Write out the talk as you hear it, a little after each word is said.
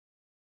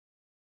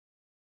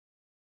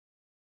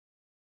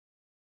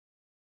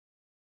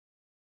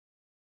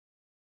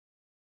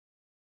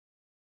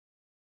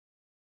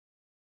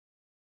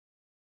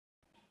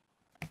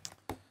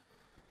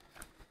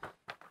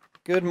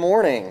Good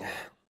morning.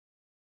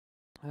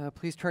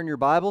 Please turn your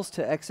Bibles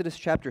to Exodus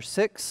chapter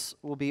 6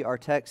 will be our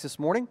text this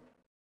morning.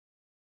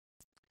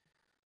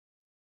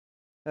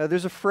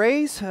 There's a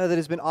phrase that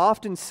has been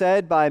often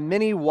said by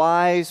many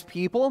wise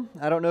people.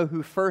 I don't know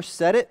who first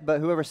said it,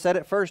 but whoever said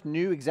it first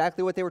knew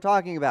exactly what they were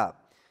talking about.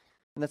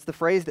 And that's the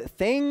phrase that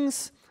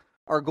things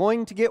are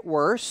going to get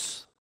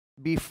worse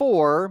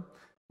before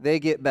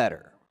they get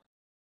better.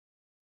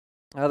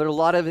 There are a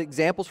lot of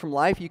examples from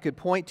life you could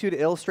point to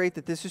illustrate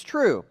that this is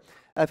true.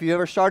 If you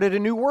ever started a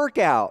new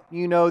workout,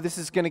 you know this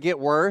is going to get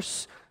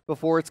worse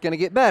before it's going to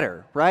get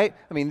better, right?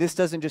 I mean, this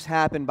doesn't just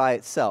happen by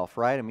itself,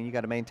 right? I mean, you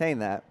got to maintain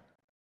that.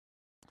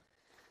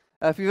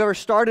 If you've ever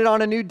started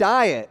on a new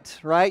diet,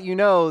 right, you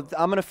know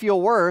I'm going to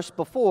feel worse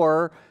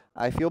before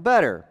I feel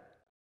better.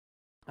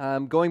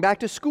 Going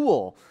back to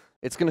school,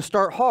 it's going to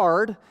start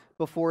hard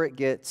before it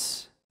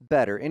gets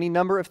better. Any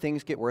number of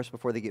things get worse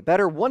before they get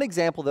better. One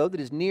example, though, that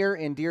is near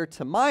and dear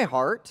to my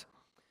heart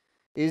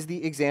is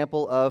the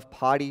example of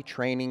potty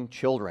training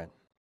children.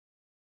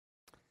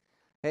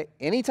 Okay,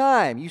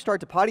 anytime you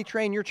start to potty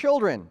train your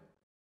children,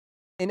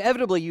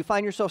 inevitably you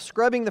find yourself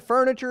scrubbing the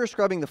furniture,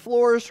 scrubbing the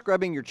floors,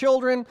 scrubbing your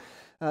children,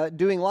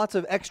 doing lots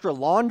of extra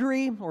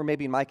laundry, or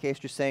maybe in my case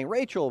just saying,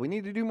 Rachel, we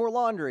need to do more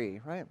laundry,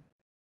 right?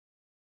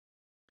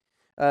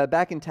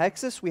 Back in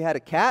Texas, we had a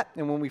cat,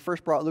 and when we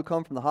first brought Luke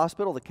home from the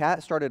hospital, the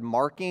cat started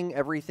marking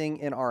everything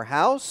in our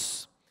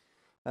house,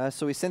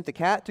 so we sent the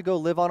cat to go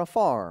live on a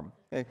farm.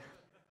 Okay.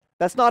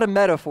 That's not a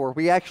metaphor.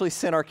 We actually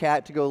sent our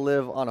cat to go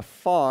live on a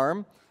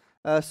farm.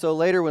 So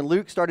later when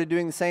Luke started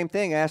doing the same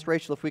thing, I asked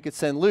Rachel if we could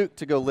send Luke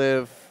to go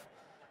live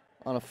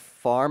on a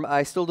farm.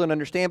 I still don't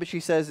understand, but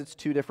she says it's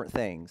two different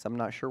things. I'm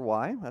not sure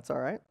why. That's all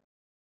right.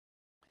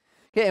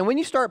 Okay, and when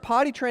you start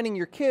potty training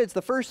your kids,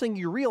 the first thing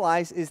you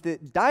realize is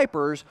that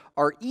diapers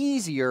are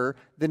easier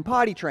than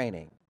potty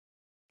training.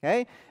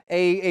 Okay?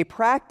 A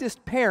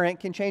practiced parent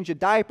can change a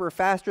diaper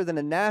faster than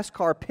a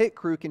NASCAR pit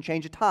crew can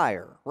change a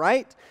tire,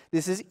 right?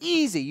 This is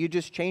easy. You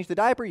just change the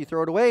diaper, you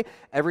throw it away,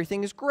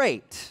 everything is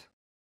great.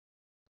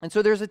 And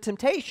so there's a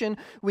temptation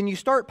when you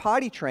start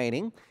potty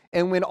training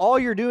and when all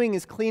you're doing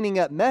is cleaning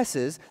up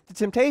messes, the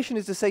temptation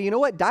is to say, you know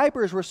what,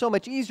 diapers were so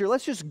much easier,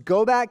 let's just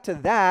go back to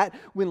that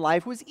when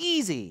life was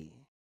easy.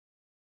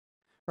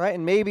 Right?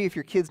 And maybe if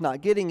your kid's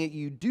not getting it,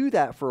 you do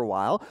that for a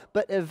while,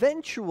 but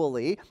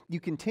eventually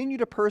you continue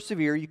to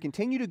persevere, you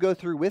continue to go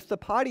through with the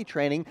potty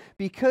training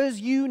because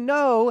you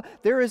know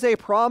there is a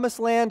promised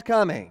land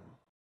coming,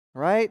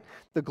 right?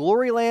 The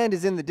glory land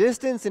is in the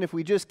distance, and if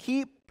we just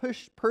keep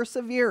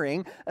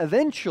persevering,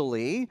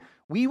 eventually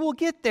we will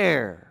get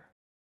there.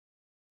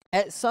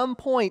 At some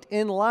point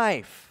in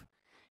life,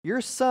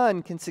 your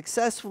son can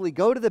successfully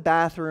go to the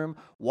bathroom,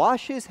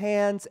 wash his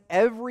hands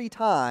every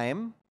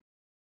time,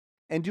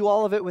 and do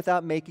all of it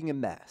without making a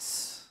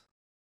mess.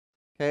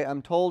 Okay,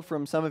 I'm told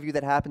from some of you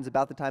that happens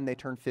about the time they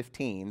turn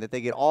 15, that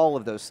they get all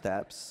of those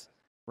steps,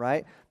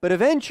 right? But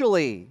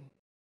eventually,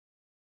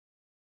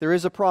 there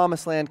is a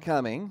promised land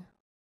coming,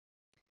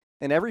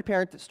 and every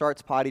parent that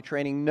starts potty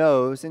training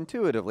knows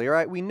intuitively,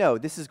 right? We know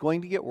this is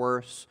going to get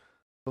worse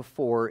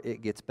before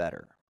it gets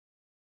better.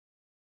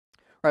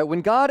 Right,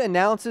 when God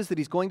announces that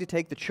He's going to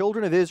take the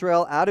children of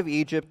Israel out of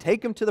Egypt,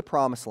 take them to the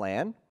promised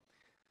land,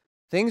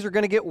 things are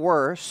going to get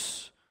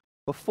worse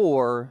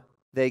before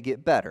they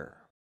get better.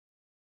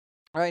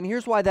 All right, and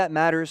here's why that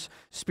matters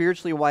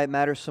spiritually, why it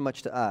matters so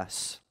much to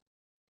us.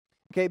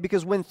 Okay,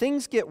 because when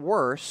things get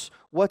worse,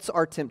 what's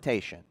our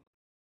temptation?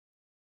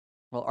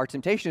 Well, our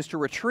temptation is to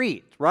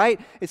retreat,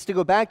 right? It's to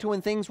go back to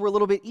when things were a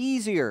little bit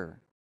easier.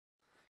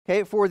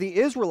 Okay, for the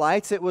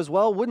Israelites, it was,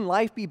 well, wouldn't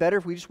life be better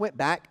if we just went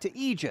back to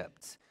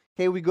Egypt?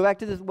 Okay, we go back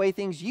to the way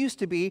things used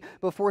to be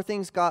before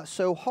things got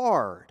so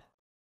hard.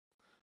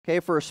 Okay,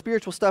 for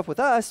spiritual stuff with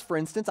us, for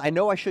instance, I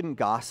know I shouldn't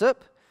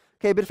gossip.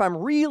 Okay, but if I'm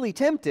really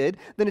tempted,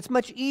 then it's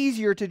much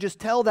easier to just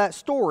tell that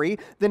story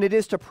than it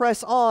is to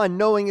press on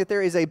knowing that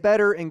there is a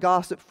better and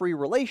gossip-free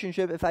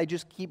relationship if I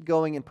just keep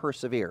going and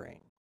persevering,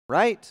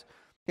 right?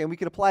 Okay, and we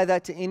could apply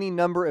that to any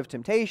number of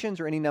temptations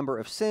or any number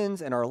of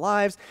sins in our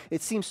lives.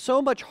 It seems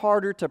so much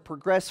harder to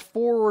progress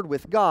forward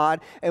with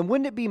God, and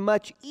wouldn't it be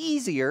much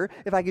easier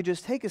if I could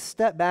just take a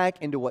step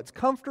back into what's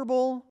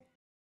comfortable,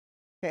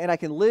 and I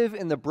can live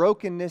in the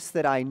brokenness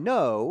that I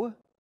know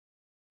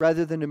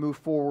rather than to move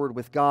forward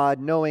with God,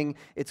 knowing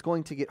it's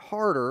going to get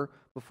harder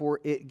before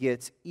it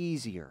gets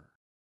easier.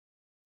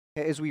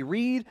 As we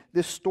read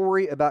this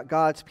story about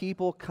God's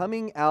people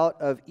coming out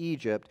of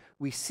Egypt,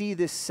 we see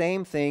this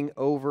same thing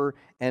over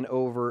and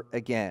over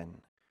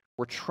again.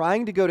 We're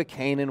trying to go to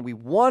Canaan. We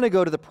want to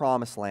go to the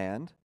promised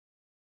land.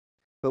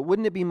 But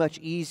wouldn't it be much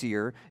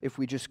easier if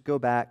we just go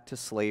back to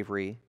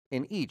slavery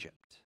in Egypt?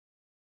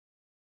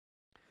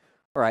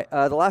 All right,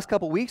 the last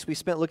couple weeks we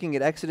spent looking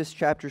at Exodus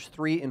chapters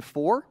 3 and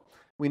 4.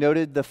 we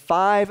noted the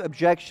 5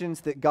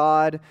 objections that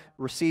God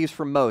receives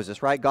from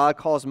Moses, right? God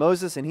calls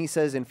Moses and he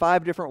says in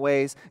 5 different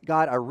ways,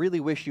 God, I really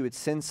wish you would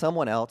send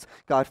someone else.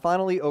 God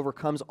finally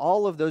overcomes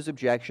all of those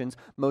objections.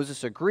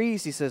 Moses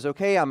agrees. He says,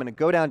 okay, I'm going to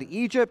go down to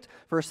Egypt.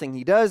 First thing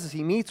he does is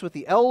he meets with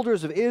the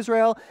elders of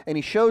Israel and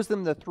he shows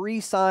them the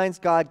 3 signs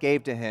God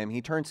gave to him.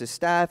 He turns his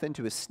staff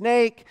into a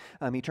snake.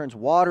 He turns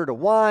water to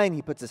wine.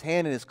 He puts his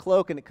hand in his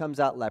cloak and it comes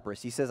out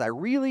leprous. He says, I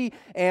really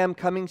am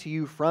coming to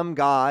you from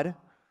God.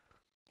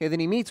 Okay, then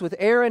he meets with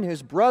Aaron,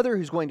 his brother,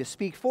 who's going to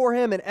speak for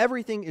him, and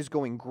everything is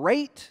going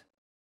great.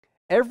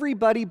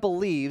 Everybody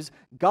believes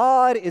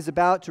God is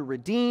about to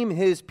redeem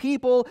his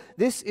people.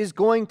 This is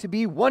going to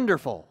be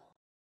wonderful.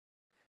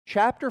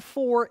 Chapter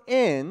 4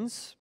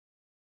 ends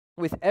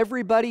with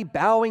everybody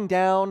bowing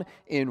down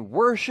in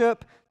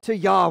worship to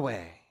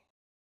Yahweh.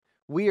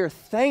 We are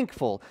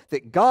thankful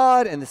that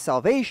God and the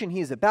salvation he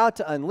is about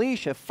to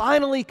unleash have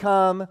finally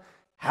come.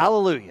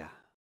 Hallelujah.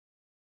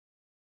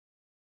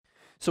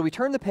 So we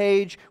turn the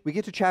page, we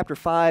get to chapter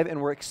 5,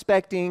 and we're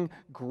expecting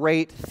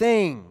great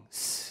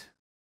things.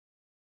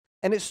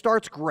 And it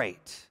starts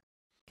great.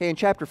 Okay, in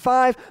chapter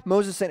 5,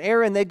 Moses and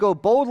Aaron, they go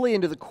boldly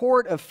into the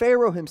court of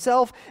Pharaoh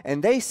himself,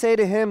 and they say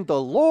to him, the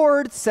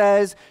Lord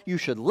says, you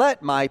should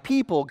let my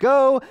people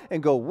go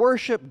and go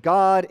worship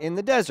God in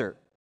the desert.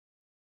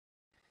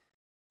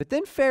 But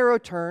then Pharaoh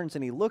turns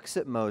and he looks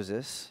at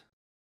Moses,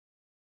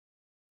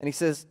 and he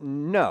says,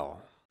 no,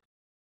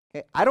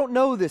 okay, I don't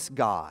know this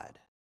God.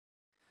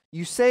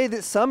 You say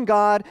that some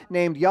God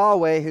named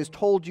Yahweh has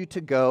told you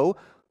to go,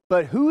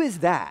 but who is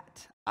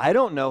that? I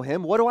don't know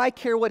him. What do I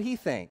care what he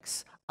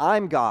thinks?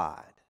 I'm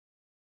God.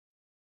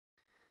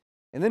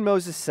 And then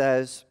Moses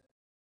says,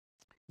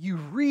 you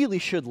really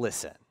should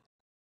listen.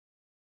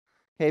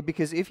 Okay,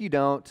 because if you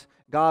don't,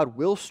 God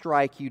will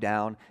strike you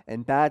down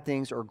and bad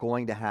things are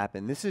going to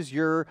happen. This is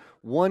your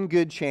one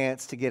good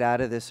chance to get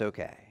out of this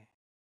okay.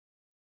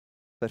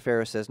 But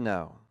Pharaoh says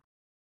no.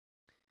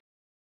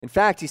 In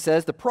fact, he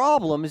says, the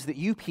problem is that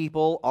you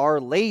people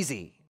are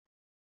lazy.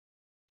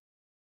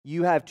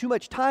 You have too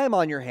much time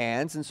on your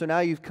hands, and so now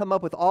you've come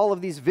up with all of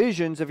these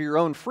visions of your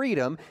own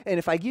freedom, and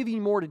if I give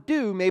you more to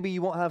do, maybe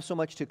you won't have so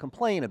much to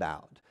complain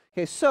about.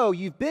 Okay, so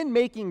you've been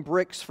making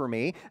bricks for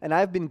me, and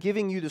I've been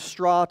giving you the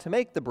straw to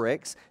make the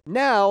bricks.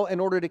 Now, in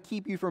order to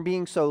keep you from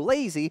being so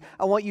lazy,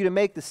 I want you to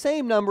make the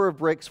same number of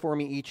bricks for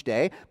me each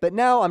day, but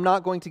now I'm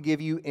not going to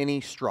give you any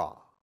straw.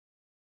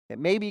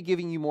 Maybe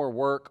giving you more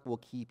work will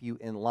keep you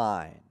in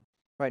line.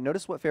 Right,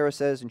 notice what Pharaoh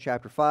says in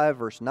chapter 5,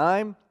 verse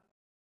 9.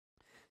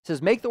 It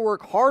says, make the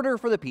work harder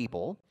for the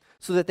people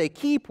so that they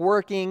keep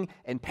working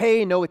and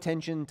pay no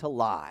attention to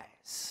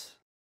lies.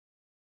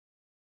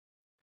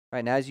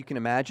 Right, now, as you can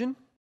imagine,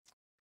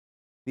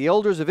 the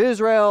elders of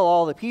Israel,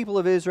 all the people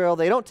of Israel,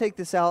 they don't take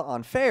this out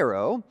on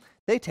Pharaoh.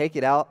 They take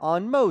it out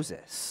on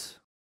Moses.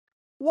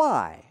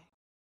 Why?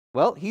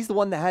 Well, he's the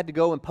one that had to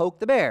go and poke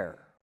the bear.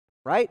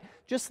 Right?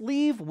 Just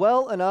leave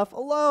well enough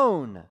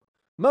alone.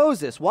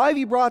 Moses, why have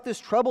you brought this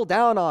trouble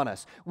down on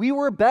us? We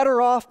were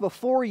better off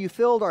before you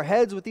filled our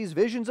heads with these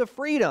visions of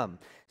freedom.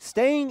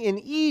 Staying in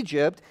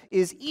Egypt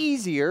is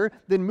easier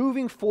than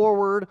moving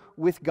forward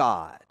with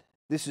God.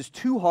 This is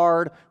too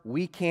hard.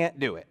 We can't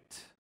do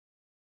it.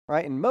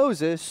 Right? And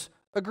Moses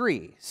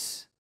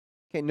agrees.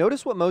 Okay,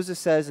 notice what Moses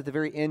says at the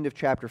very end of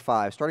chapter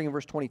 5, starting in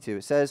verse 22.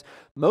 It says,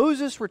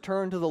 Moses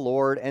returned to the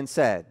Lord and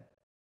said,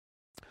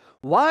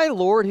 why,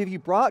 Lord, have you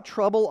brought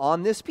trouble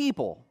on this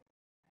people?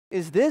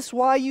 Is this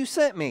why you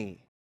sent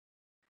me?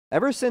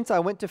 Ever since I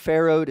went to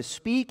Pharaoh to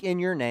speak in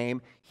your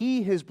name,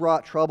 he has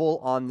brought trouble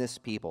on this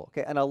people.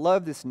 Okay, and I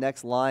love this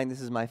next line. This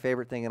is my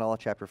favorite thing in all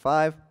of chapter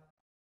 5.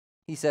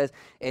 He says,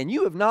 and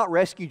you have not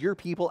rescued your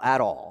people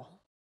at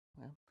all.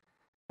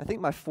 I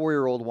think my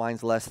 4-year-old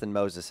whines less than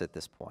Moses at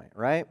this point,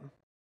 right?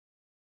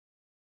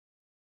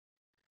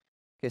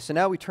 Okay, so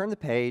now we turn the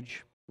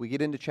page. We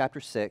get into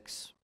chapter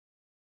 6.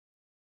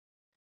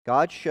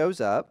 God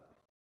shows up,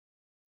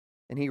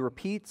 and he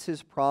repeats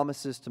his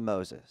promises to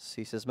Moses.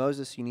 He says,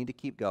 Moses, you need to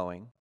keep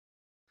going.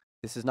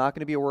 This is not going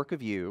to be a work of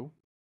you.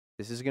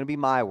 This is going to be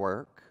my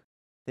work.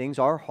 Things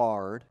are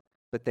hard,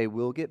 but they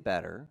will get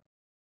better.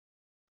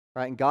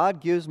 Right? And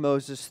God gives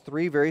Moses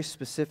 3 very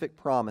specific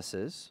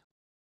promises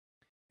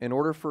in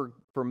order for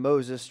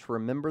Moses to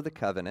remember the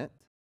covenant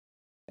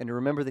and to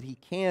remember that he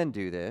can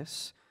do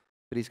this,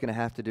 but he's going to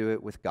have to do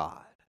it with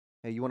God.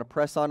 Hey, you want to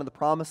press on to the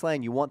promised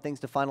land, you want things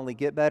to finally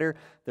get better,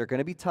 they're going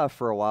to be tough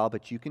for a while,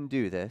 but you can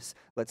do this.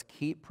 Let's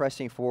keep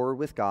pressing forward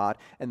with God.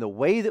 And the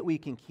way that we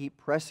can keep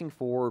pressing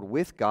forward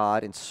with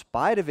God in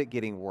spite of it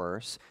getting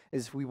worse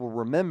is we will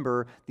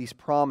remember these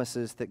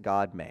promises that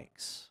God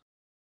makes.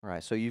 All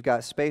right, so you've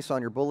got space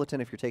on your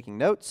bulletin if you're taking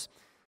notes.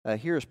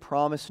 Here's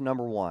promise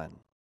number 1.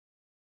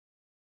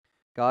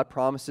 God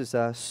promises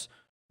us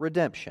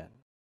redemption.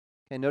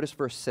 Okay, notice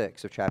verse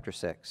 6 of chapter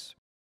 6.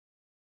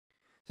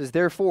 It says,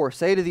 therefore,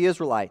 say to the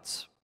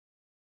Israelites,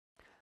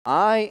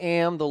 I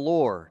am the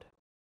Lord,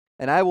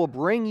 and I will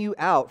bring you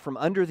out from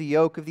under the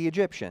yoke of the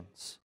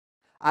Egyptians.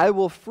 I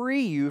will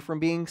free you from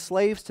being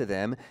slaves to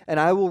them, and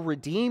I will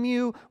redeem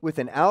you with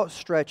an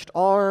outstretched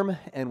arm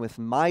and with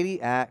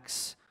mighty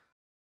acts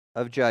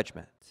of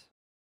judgment.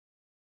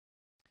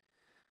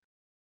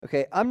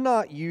 Okay, I'm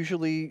not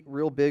usually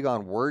real big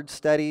on word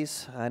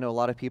studies. I know a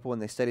lot of people, when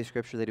they study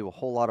Scripture, they do a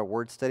whole lot of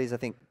word studies. I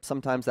think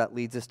sometimes that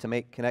leads us to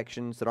make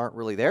connections that aren't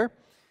really there.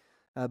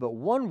 But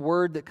one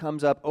word that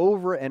comes up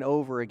over and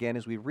over again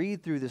as we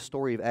read through the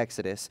story of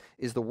Exodus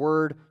is the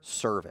word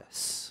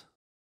service.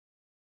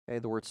 Okay,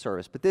 the word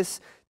service. But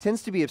this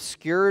tends to be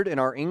obscured in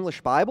our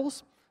English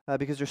Bibles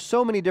because there's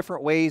so many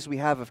different ways we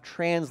have of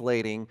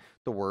translating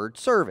the word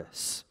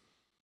service.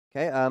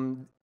 Okay,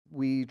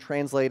 we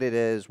translate it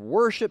as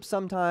worship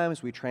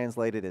sometimes, we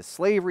translate it as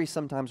slavery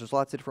sometimes. There's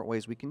lots of different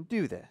ways we can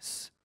do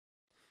this.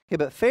 Okay,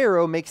 but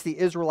Pharaoh makes the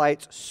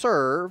Israelites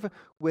serve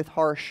with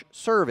harsh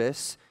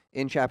service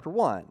in chapter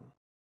 1.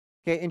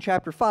 Okay, in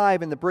chapter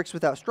 5, in the bricks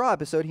without straw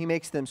episode, he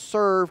makes them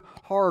serve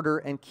harder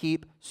and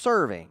keep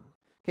serving.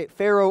 Okay,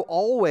 Pharaoh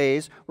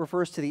always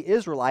refers to the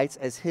Israelites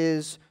as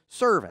his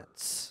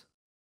servants.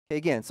 Okay,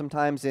 again,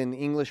 sometimes in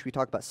English we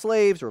talk about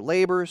slaves or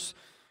laborers.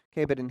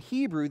 Okay, but in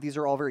Hebrew, these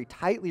are all very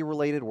tightly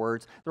related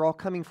words. They're all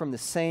coming from the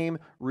same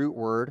root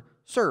word,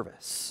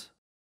 service.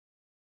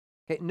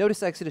 Okay,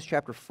 notice Exodus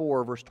chapter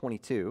 4, verse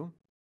 22.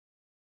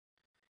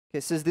 Okay,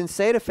 it says, "Then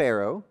say to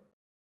Pharaoh,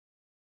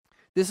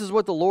 this is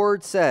what the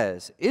Lord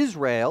says,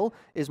 Israel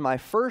is my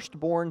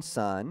firstborn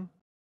son,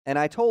 and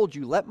I told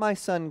you, let my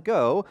son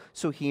go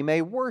so he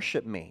may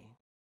worship me.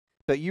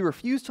 But you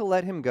refuse to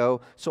let him go,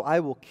 so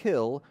I will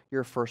kill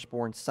your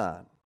firstborn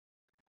son."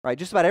 Right,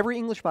 just about every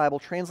English Bible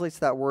translates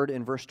that word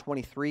in verse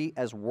 23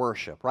 as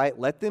worship, right?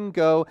 Let them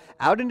go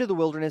out into the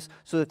wilderness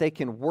so that they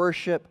can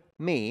worship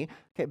me.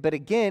 Okay, but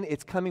again,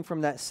 it's coming from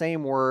that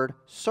same word,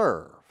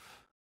 serve.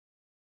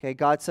 Okay,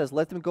 God says,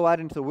 let them go out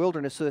into the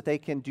wilderness so that they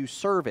can do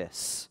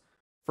service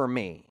for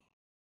me.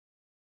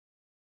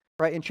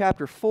 Right, in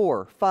chapter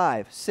 4,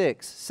 5,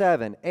 6,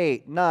 7,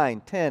 8,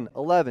 9, 10,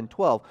 11,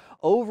 12,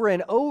 over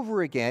and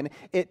over again,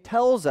 it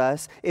tells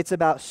us it's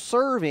about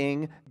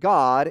serving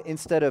God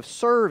instead of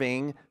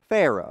serving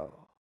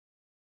Pharaoh.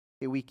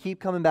 Okay, we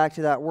keep coming back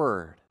to that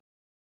word.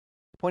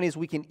 The point is,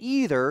 we can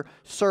either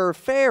serve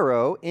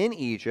Pharaoh in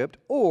Egypt,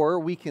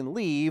 or we can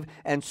leave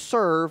and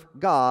serve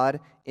God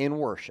in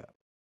worship.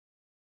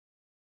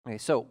 Okay,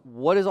 so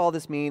what does all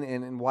this mean,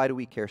 and why do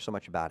we care so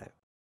much about it?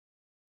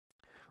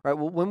 Right,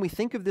 well, when we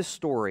think of this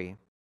story,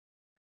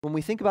 when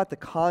we think about the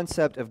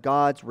concept of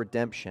God's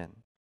redemption,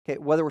 okay,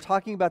 whether we're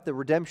talking about the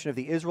redemption of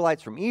the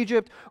Israelites from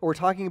Egypt, or we're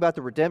talking about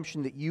the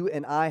redemption that you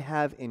and I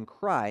have in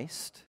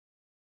Christ,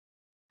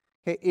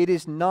 okay, it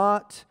is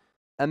not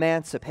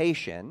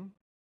emancipation,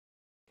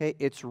 okay,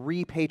 it's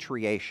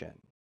repatriation.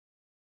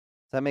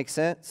 Does that make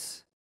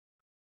sense?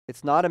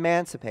 It's not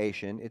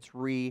emancipation, it's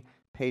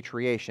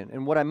repatriation.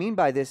 And what I mean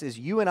by this is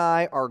you and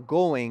I are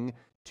going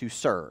to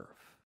serve.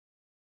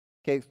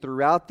 Okay,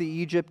 throughout the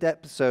Egypt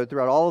episode,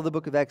 throughout all of the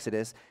book of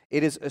Exodus,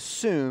 it is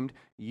assumed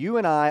you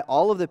and I,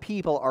 all of the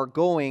people, are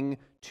going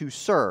to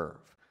serve.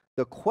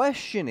 The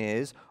question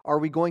is, are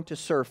we going to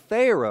serve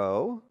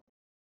Pharaoh,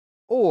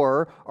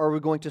 or are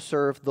we going to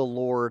serve the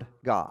Lord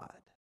God?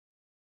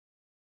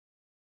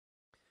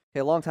 Okay,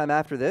 a long time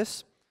after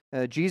this,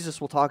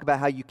 Jesus will talk about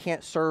how you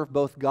can't serve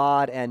both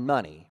God and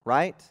money,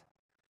 right?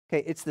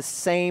 Okay, it's the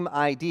same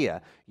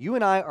idea. You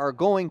and I are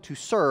going to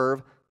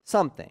serve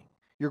something.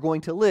 You're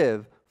going to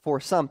live for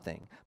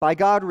something. By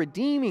God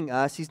redeeming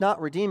us, He's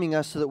not redeeming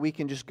us so that we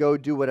can just go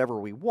do whatever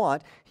we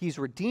want. He's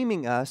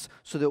redeeming us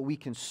so that we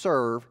can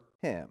serve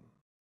Him.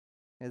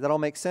 Does that all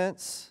make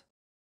sense?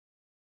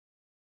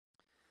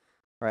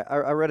 All right,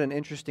 I read an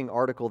interesting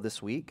article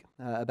this week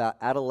about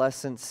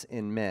adolescence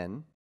in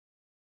men.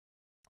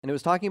 And it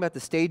was talking about the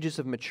stages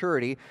of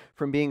maturity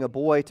from being a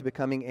boy to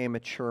becoming a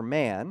mature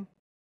man.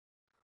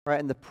 Right,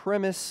 and the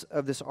premise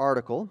of this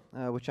article,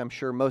 which I'm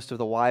sure most of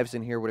the wives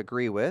in here would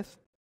agree with,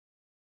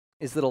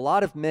 is that a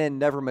lot of men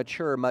never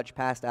mature much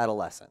past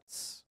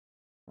adolescence.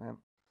 Right?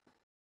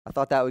 I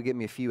thought that would get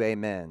me a few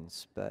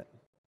amens, but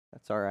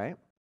that's all right.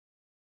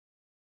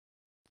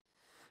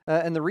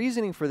 And the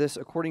reasoning for this,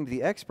 according to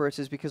the experts,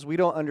 is because we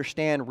don't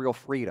understand real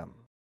freedom.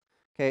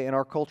 Okay, in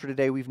our culture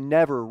today, we've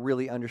never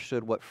really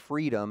understood what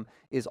freedom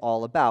is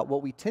all about.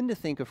 What we tend to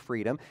think of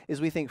freedom is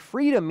we think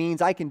freedom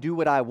means I can do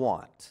what I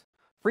want.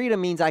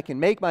 Freedom means I can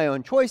make my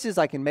own choices,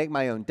 I can make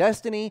my own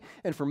destiny,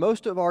 and for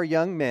most of our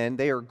young men,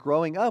 they are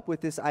growing up with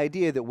this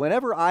idea that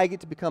whenever I get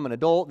to become an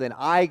adult, then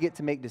I get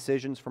to make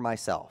decisions for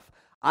myself.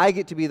 I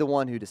get to be the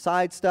one who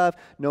decides stuff.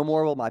 No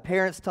more will my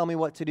parents tell me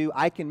what to do.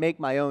 I can make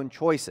my own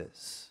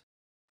choices.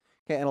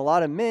 Okay, and a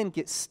lot of men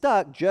get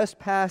stuck just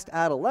past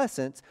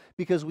adolescence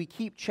because we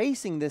keep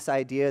chasing this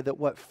idea that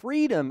what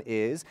freedom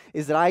is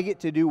that I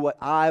get to do what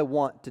I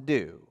want to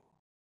do.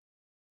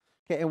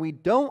 And we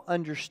don't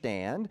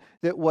understand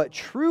that what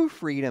true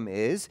freedom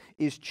is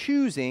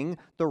choosing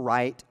the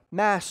right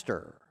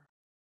master.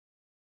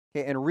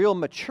 Okay, and real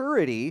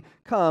maturity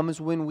comes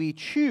when we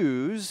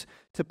choose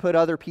to put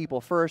other people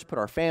first, put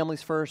our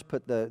families first,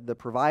 put the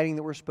providing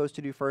that we're supposed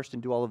to do first,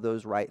 and do all of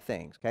those right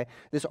things. Okay,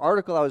 this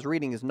article I was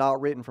reading is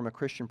not written from a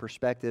Christian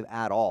perspective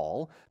at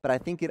all, but I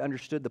think it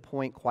understood the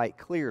point quite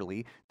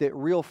clearly that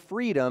real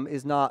freedom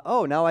is not,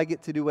 oh, now I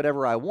get to do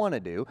whatever I want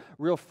to do.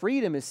 Real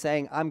freedom is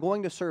saying, I'm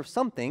going to serve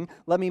something.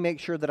 Let me make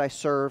sure that I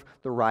serve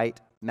the right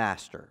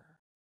master.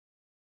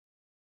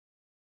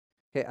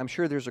 Okay, I'm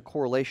sure there's a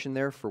correlation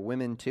there for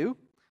women too.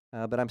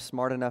 But I'm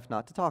smart enough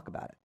not to talk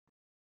about it,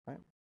 right?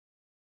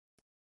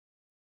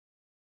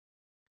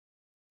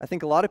 I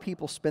think a lot of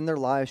people spend their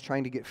lives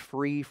trying to get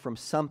free from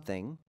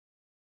something,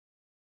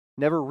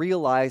 never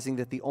realizing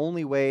that the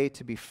only way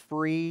to be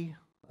free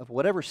of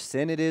whatever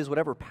sin it is,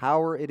 whatever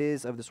power it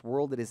is of this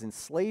world that is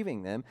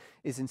enslaving them,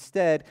 is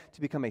instead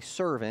to become a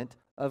servant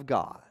of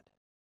God.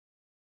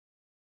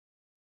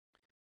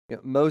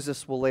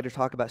 Moses will later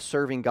talk about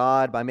serving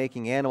God by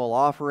making animal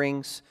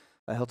offerings.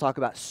 He'll talk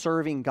about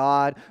serving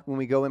God when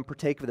we go and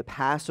partake of the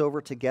Passover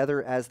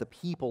together as the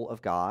people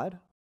of God.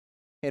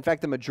 In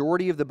fact, the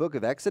majority of the book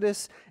of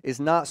Exodus is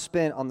not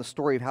spent on the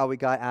story of how we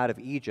got out of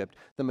Egypt.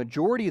 The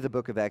majority of the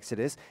book of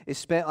Exodus is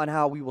spent on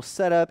how we will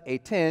set up a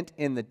tent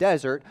in the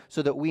desert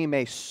so that we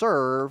may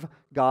serve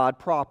God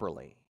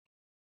properly.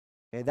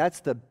 Okay,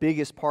 that's the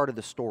biggest part of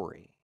the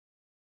story.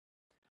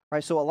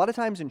 Right, so a lot of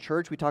times in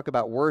church we talk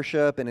about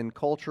worship, and in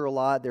culture a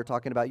lot they're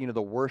talking about,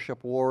 the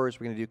worship wars.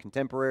 We're going to do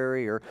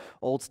contemporary or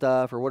old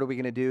stuff, or what are we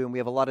going to do? And we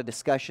have a lot of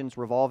discussions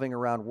revolving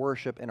around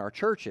worship in our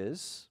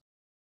churches.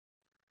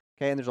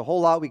 Okay, and there's a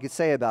whole lot we could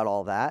say about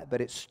all that, but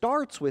it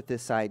starts with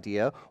this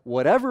idea,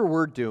 whatever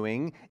we're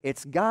doing,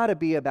 it's got to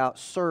be about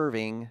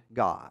serving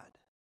God.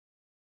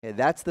 Okay,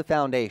 that's the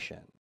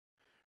foundation.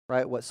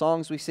 Right? What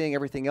songs we sing,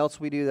 everything else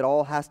we do, that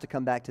all has to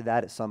come back to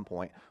that at some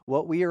point.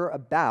 What we are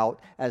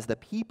about as the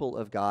people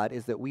of God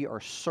is that we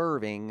are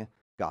serving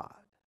God.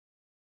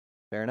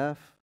 Fair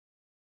enough?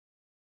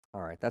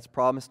 All right, that's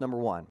promise number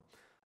one.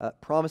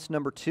 Promise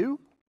number two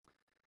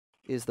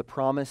is the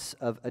promise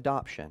of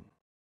adoption.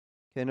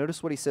 Okay,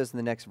 notice what he says in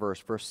the next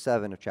verse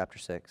 7 of chapter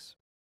 6.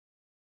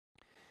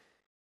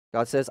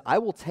 God says, I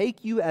will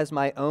take you as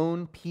my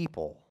own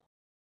people,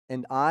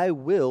 and I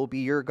will be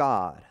your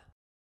God.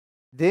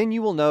 Then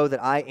you will know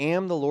that I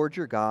am the Lord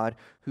your God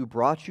who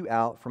brought you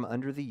out from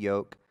under the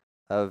yoke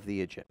of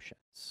the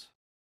Egyptians.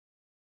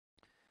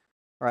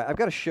 All right, I've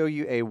got to show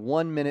you a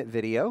 1-minute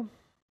video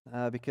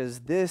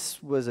because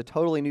this was a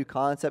totally new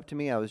concept to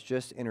me. I was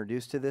just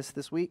introduced to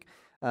this week.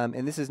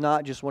 And this is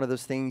not just one of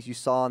those things you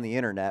saw on the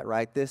internet,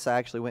 right? This I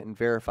actually went and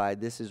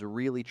verified. This is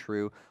really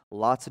true.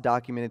 Lots of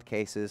documented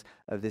cases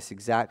of this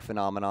exact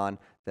phenomenon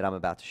that I'm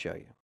about to show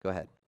you. Go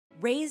ahead.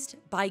 Raised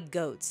by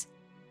goats.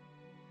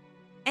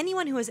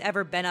 Anyone who has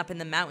ever been up in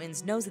the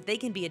mountains knows that they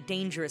can be a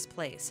dangerous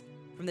place.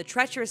 From the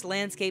treacherous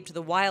landscape to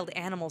the wild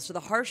animals to the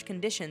harsh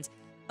conditions,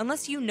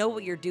 unless you know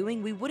what you're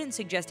doing, we wouldn't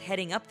suggest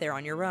heading up there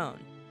on your own.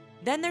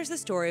 Then there's the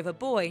story of a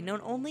boy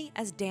known only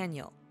as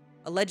Daniel.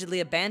 Allegedly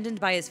abandoned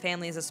by his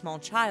family as a small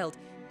child,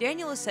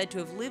 Daniel is said to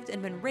have lived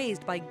and been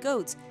raised by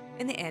goats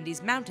in the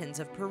Andes Mountains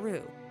of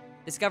Peru.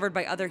 Discovered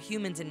by other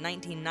humans in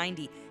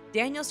 1990,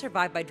 Daniel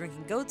survived by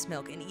drinking goat's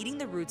milk and eating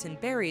the roots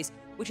and berries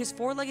which his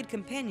four-legged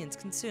companions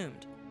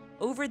consumed.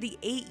 Over the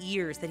 8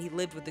 years that he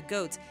lived with the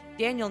goats,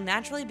 Daniel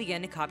naturally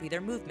began to copy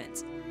their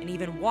movements, and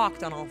even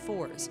walked on all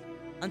fours.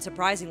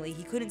 Unsurprisingly,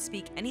 he couldn't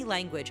speak any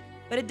language,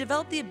 but had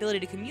developed the ability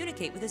to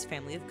communicate with his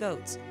family of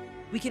goats.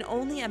 We can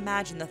only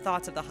imagine the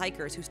thoughts of the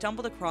hikers who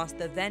stumbled across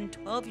the then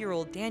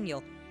 12-year-old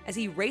Daniel as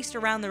he raced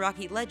around the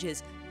rocky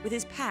ledges with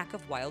his pack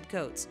of wild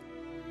goats.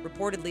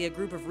 Reportedly, a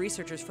group of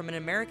researchers from an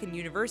American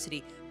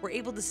university were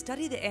able to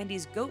study the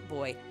Andes goat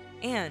boy,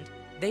 and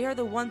they are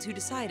the ones who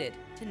decided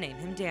to name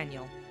him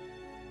Daniel.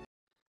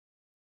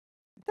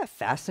 Isn't that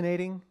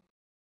fascinating?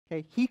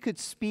 Okay, he could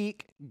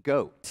speak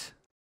goat.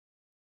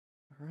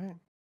 All right,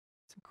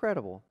 it's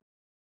incredible.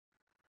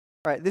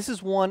 All right, this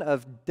is one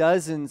of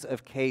dozens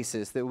of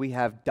cases that we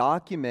have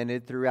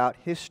documented throughout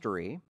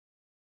history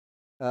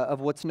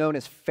of what's known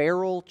as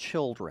feral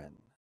children.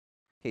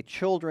 Okay,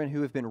 children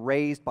who have been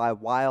raised by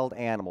wild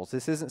animals.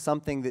 This isn't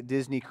something that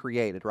Disney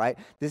created, right?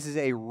 This is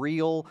a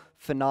real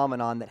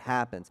phenomenon that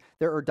happens.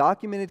 There are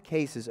documented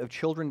cases of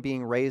children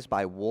being raised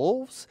by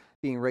wolves,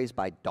 being raised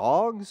by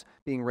dogs,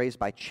 being raised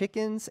by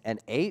chickens and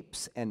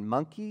apes and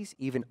monkeys,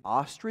 even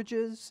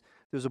ostriches.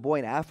 There's a boy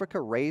in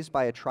Africa raised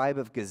by a tribe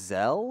of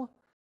gazelle.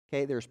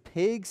 Okay, there's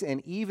pigs,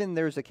 and even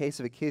there's a case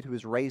of a kid who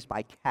was raised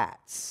by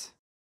cats.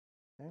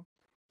 Okay?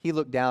 He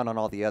looked down on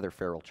all the other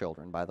feral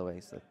children, by the way.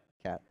 He's the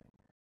cat.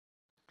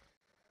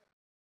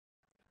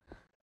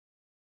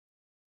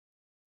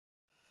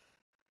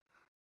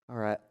 All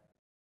right.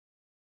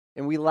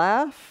 And we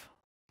laugh,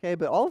 okay,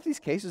 but all of these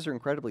cases are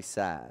incredibly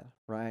sad,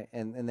 right?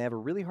 And they have a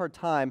really hard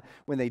time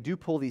when they do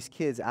pull these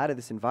kids out of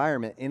this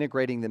environment,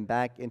 integrating them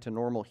back into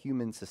normal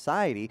human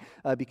society,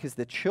 because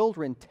the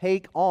children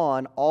take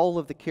on all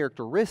of the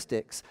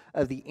characteristics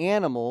of the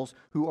animals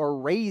who are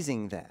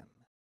raising them.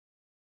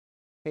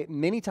 Okay,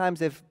 many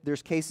times if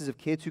there's cases of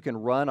kids who can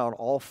run on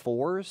all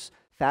fours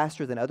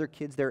faster than other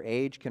kids their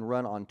age can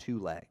run on 2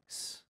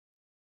 legs.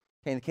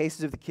 Okay, in the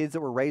cases of the kids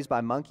that were raised by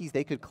monkeys,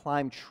 they could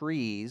climb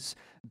trees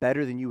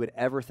better than you would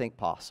ever think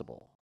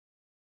possible.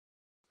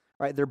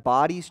 Right? Their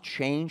bodies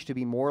changed to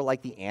be more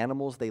like the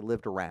animals they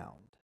lived around.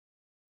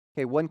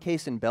 Okay, one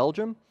case in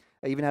Belgium,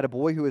 I even had a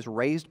boy who was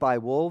raised by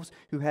wolves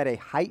who had a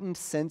heightened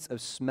sense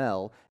of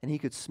smell, and he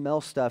could smell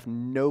stuff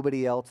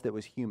nobody else that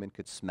was human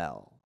could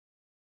smell.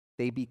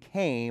 They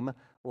became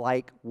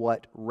like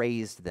what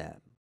raised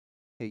them.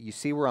 Okay, you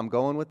see where I'm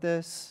going with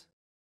this?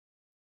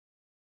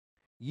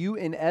 You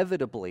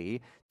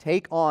inevitably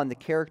take on the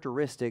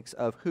characteristics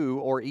of who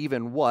or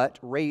even what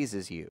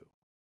raises you.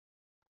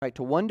 Right?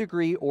 To one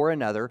degree or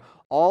another,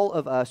 all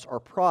of us are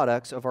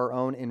products of our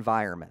own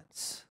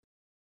environments.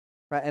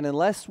 Right? And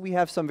unless we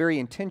have some very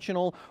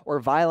intentional or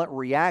violent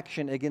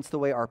reaction against the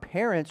way our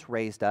parents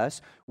raised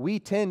us, we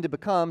tend to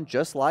become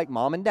just like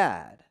mom and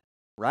dad,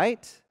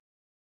 right?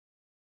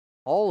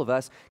 All of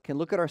us can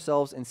look at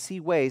ourselves and see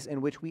ways in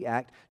which we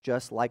act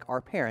just like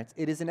our parents.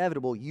 It is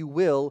inevitable. You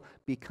will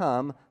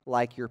become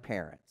like your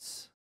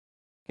parents.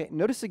 Okay,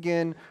 notice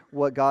again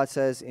what God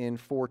says in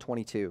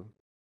 4:22.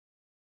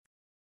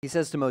 He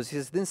says to Moses, he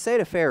says, "Then say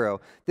to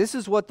Pharaoh, this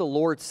is what the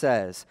Lord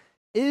says,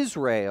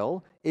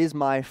 Israel is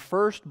my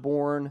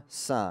firstborn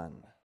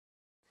son.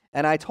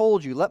 And I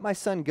told you, let my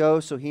son go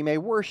so he may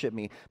worship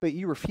me. But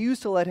you refuse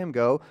to let him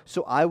go,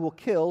 so I will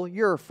kill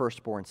your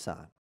firstborn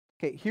son."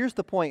 Okay, here's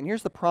the point, and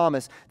here's the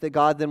promise that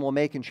God then will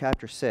make in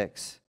chapter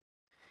 6.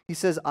 He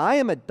says, I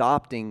am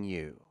adopting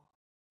you.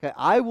 Okay,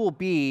 I will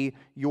be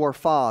your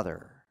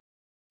father.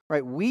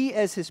 Right? We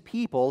as his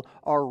people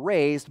are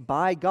raised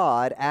by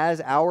God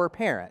as our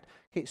parent.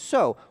 Okay,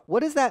 so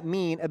what does that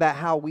mean about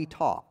how we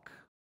talk?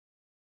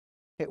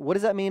 Okay, what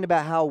does that mean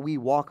about how we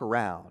walk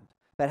around,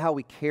 about how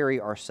we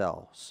carry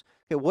ourselves?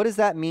 Okay, what does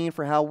that mean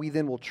for how we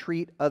then will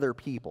treat other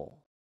people?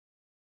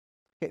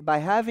 Okay, by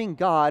having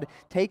God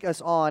take us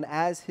on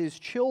as his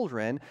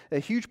children, a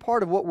huge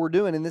part of what we're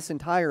doing in this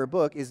entire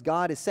book is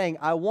God is saying,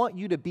 I want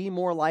you to be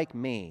more like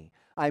me.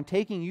 I'm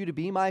taking you to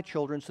be my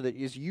children so that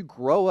as you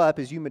grow up,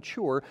 as you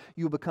mature,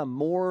 you become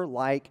more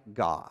like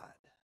God.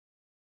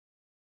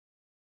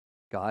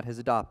 God has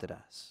adopted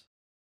us.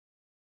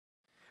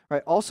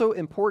 Right. Also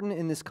important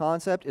in this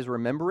concept is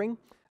remembering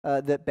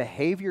that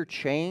behavior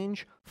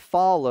change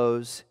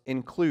follows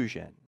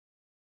inclusion.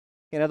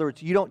 In other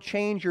words, you don't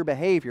change your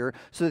behavior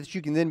so that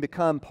you can then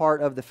become part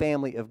of the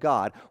family of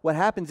God. What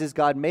happens is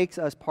God makes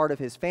us part of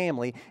his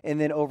family, and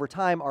then over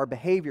time our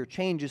behavior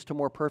changes to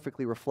more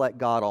perfectly reflect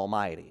God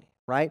Almighty.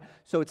 Right?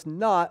 So it's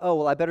not, oh,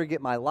 well, I better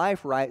get my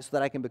life right so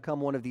that I can become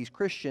one of these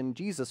Christian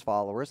Jesus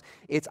followers.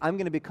 It's, I'm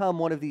going to become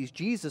one of these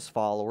Jesus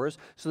followers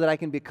so that I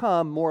can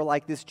become more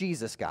like this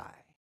Jesus guy.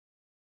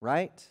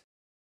 Right?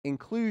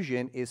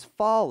 Inclusion is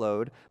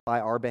followed by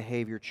our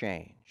behavior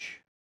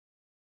change.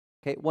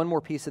 Okay, one more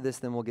piece of this,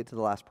 then we'll get to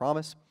the last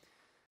promise.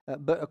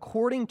 But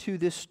according to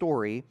this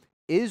story,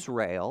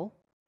 Israel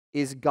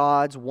is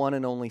God's one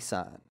and only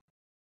son.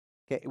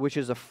 Okay, which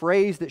is a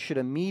phrase that should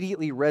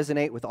immediately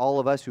resonate with all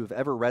of us who have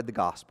ever read the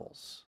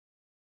Gospels.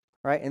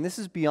 Right? And this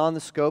is beyond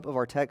the scope of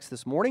our text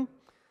this morning,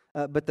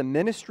 but the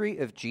ministry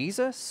of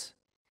Jesus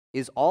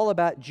is all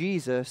about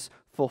Jesus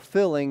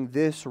fulfilling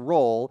this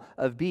role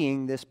of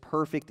being this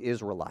perfect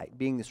Israelite,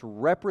 being this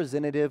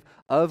representative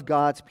of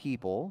God's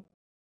people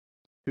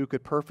who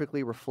could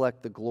perfectly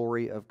reflect the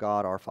glory of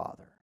God our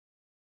Father.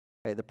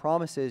 Okay, the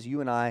promise is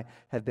you and I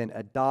have been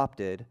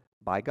adopted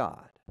by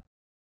God.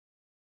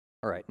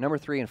 All right, number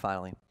 3 and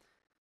finally,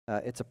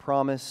 it's a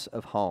promise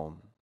of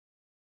home.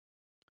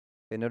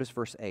 Okay, notice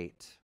verse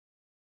 8.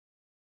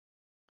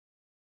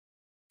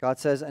 God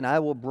says, "And I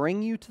will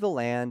bring you to the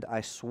land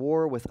I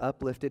swore with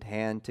uplifted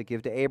hand to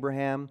give to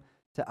Abraham,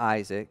 to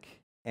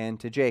Isaac, and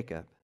to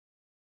Jacob.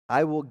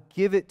 I will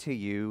give it to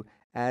you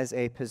as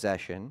a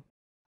possession.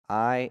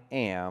 I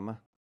am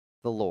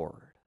the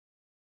Lord."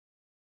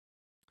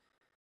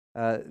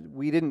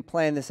 We didn't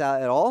plan this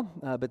out at all,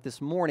 but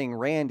this morning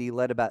Randy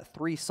led about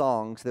 3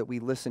 songs that we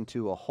listened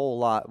to a whole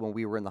lot when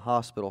we were in the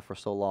hospital for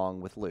so long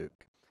with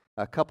Luke.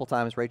 A couple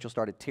times Rachel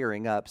started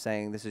tearing up,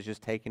 saying, "This is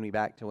just taking me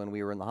back to when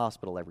we were in the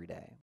hospital every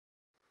day."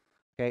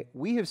 Okay,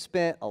 we have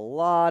spent a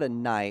lot of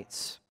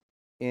nights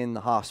in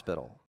the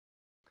hospital.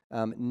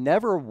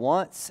 Never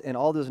once in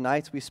all those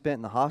nights we spent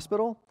in the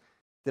hospital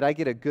did I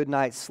get a good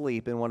night's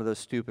sleep in one of those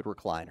stupid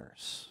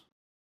recliners.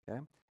 Okay,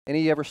 any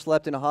of you ever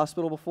slept in a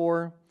hospital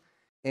before?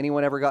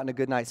 Anyone ever gotten a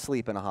good night's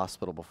sleep in a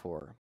hospital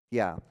before?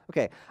 Yeah.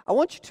 Okay, I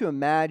want you to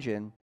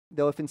imagine,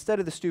 though, if instead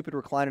of the stupid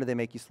recliner they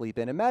make you sleep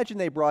in, imagine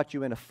they brought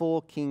you in a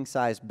full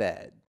king-size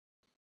bed,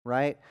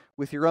 right?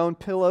 With your own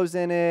pillows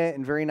in it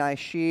and very nice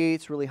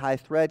sheets, really high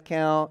thread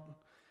count.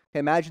 Okay,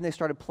 imagine they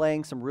started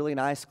playing some really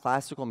nice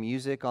classical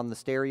music on the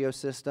stereo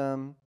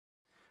system.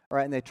 All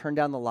right, and they turned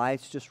down the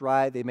lights just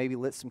right. They maybe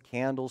lit some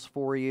candles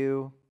for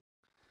you.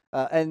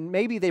 And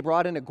maybe they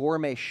brought in a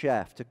gourmet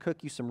chef to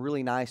cook you some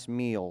really nice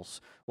meals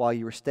while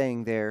you were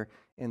staying there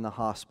in the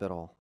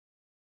hospital.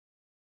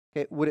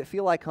 Okay, would it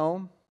feel like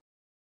home?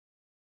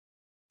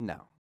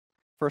 No.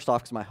 First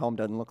off, because my home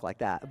doesn't look like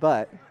that.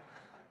 But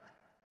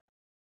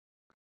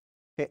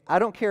Okay, I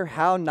don't care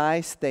how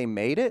nice they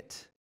made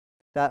it,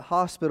 that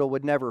hospital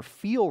would never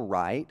feel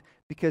right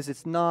because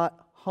it's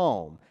not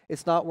home.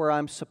 It's not where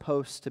I'm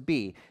supposed to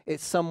be.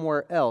 It's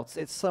somewhere else.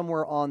 It's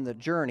somewhere on the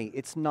journey.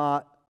 It's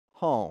not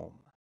home.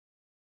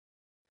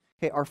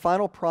 Okay, our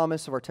final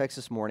promise of our text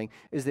this morning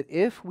is that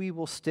if we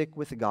will stick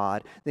with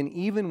God, then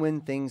even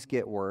when things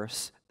get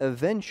worse,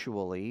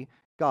 eventually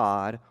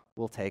God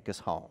will take us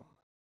home.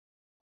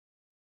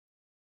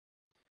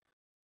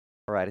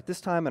 All right, at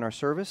this time in our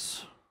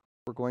service,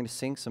 we're going to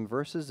sing some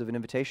verses of an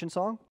invitation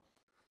song.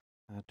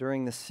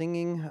 During the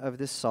singing of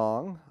this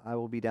song, I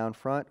will be down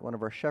front. One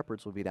of our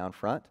shepherds will be down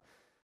front.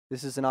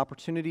 This is an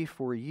opportunity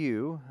for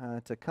you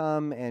to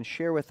come and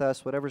share with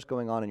us whatever's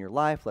going on in your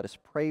life. Let us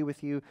pray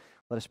with you.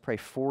 Let us pray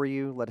for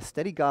you. Let us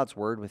study God's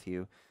word with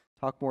you.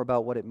 Talk more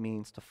about what it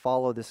means to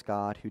follow this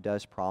God who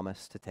does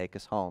promise to take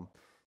us home.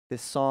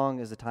 This song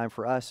is a time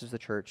for us as the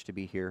church to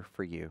be here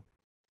for you.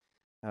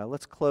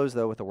 Let's close,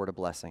 though, with a word of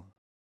blessing.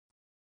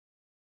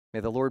 May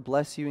the Lord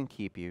bless you and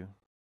keep you,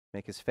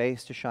 make his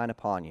face to shine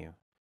upon you.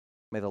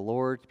 May the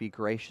Lord be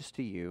gracious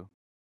to you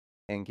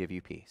and give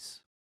you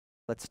peace.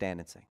 Let's stand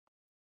and sing.